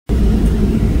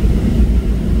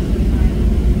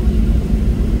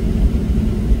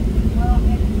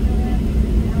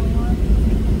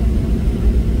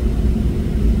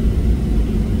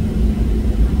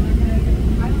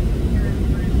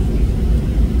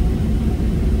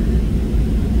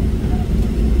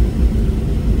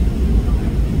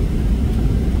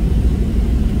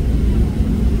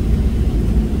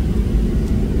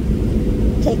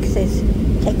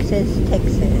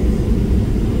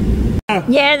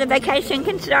Yeah, the vacation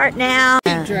can start now.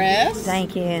 Dress.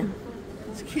 Thank you.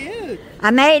 It's cute. I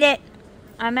made it.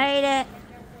 I made it.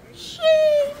 She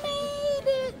made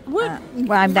it. What?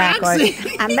 Well, I'm backwards.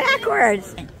 I'm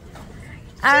backwards. She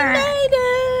made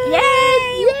it.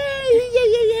 Yay! Yay! Yay!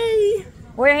 Yay! Yay!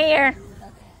 We're here.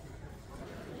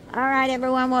 All right,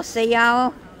 everyone. We'll see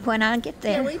y'all when I get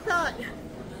there. Yeah, we thought.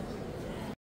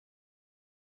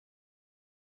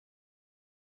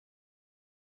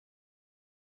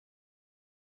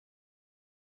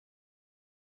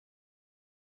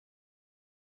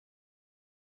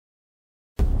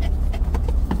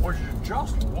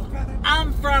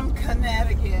 I'm from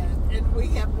Connecticut, and we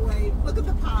have waves. Look at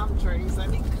the palm trees. I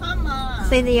mean, come on.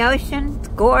 See the ocean? It's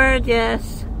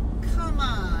gorgeous. Come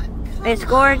on. It's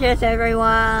gorgeous,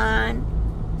 everyone.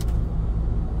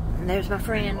 And there's my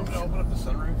friend. Open up the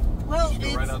sunroof. Well, Just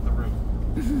go right out the roof.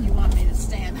 You want me to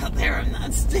stand out there? I'm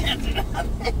not standing out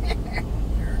there.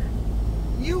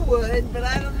 You would, but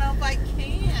I don't know if I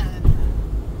can.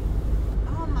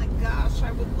 Oh my gosh,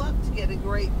 I would love to get a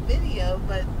great video,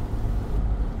 but.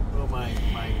 Well,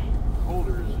 my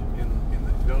holder's in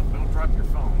the. Don't drop your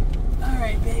phone. All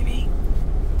right, baby.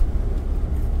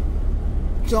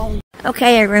 Don't.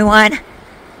 Okay, everyone.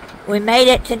 We made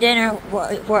it to dinner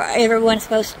where everyone's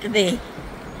supposed to be.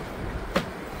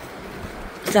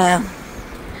 So,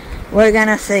 we're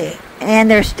gonna see. And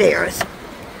there's stairs.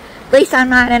 At least I'm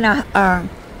not in a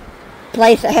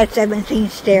place that had 17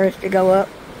 stairs to go up.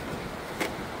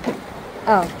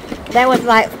 Oh, that was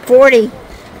like 40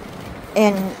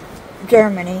 in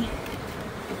Germany.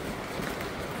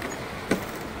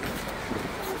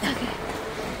 Okay.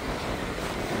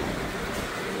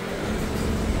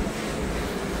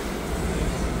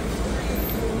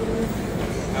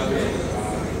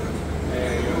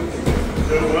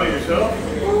 Doing well yourself?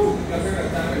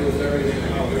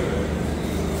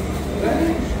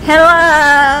 Hello!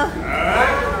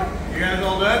 Alright. You guys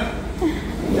all done?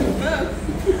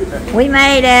 We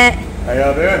made it. How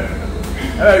y'all doing?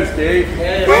 Hello, Steve.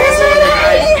 Hey.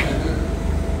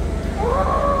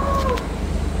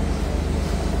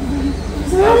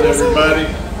 How's everybody?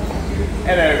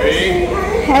 Hello, V.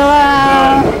 Hello.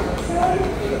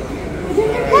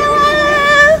 Hello.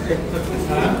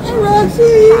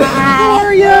 Roxy, Hi. how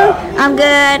are you? I'm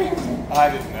good. I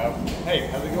didn't know. Hey,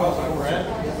 how's it going, my friend?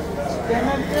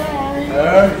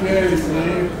 Okay,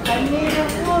 Steve. I need a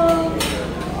hug.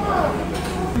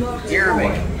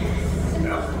 Jeremy.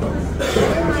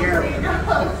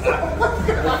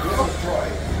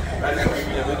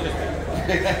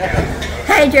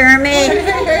 Hey, Jeremy.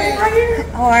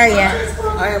 How are you?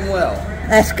 I am well.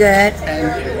 That's good.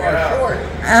 And you are short.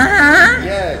 Uh-huh.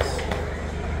 Yes.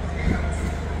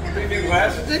 Any new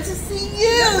glasses? Good to see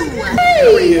you.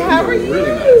 Hey, how are you?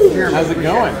 How's it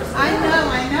going?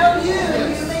 I know you.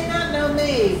 You may not know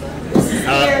me. This is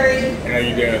Gary. How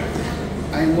you doing?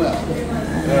 I am well.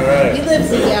 All right. He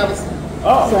lives in Galveston.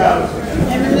 Oh, So,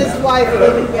 him and his wife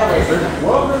live in Galveston.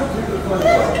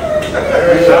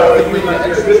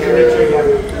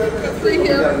 Free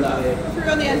him. Free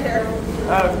on the end here.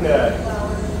 Okay.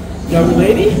 Young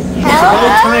lady? Hello.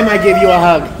 Time I give you a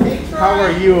hug. How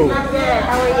are you? I'm good.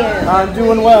 How are you? I'm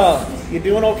doing well. You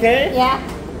doing okay? Yeah.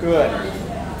 Good.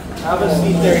 Have a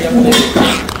seat there, young lady.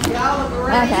 Y'all look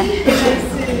ready. Okay.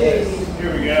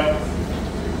 Here we go.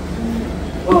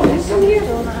 Oh, there's some here.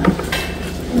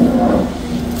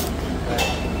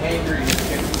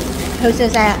 Who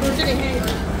says that? We're getting hangry.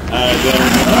 Good.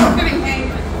 We're getting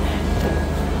hangry.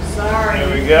 Sorry.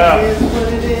 There we go. It is what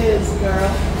it is,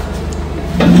 girl.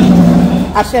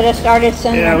 I should have started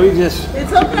sooner. Yeah, we just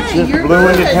It's okay. You're blew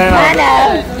good. into town. I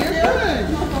know. You're good.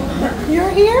 You're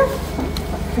here?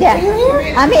 Yeah. You're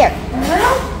here? I'm here.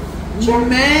 You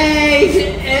made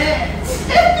it.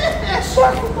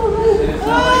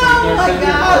 Oh my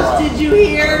gosh, did you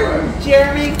hear,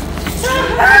 Jeremy?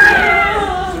 Come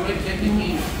on,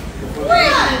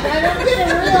 I don't get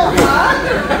a real hug.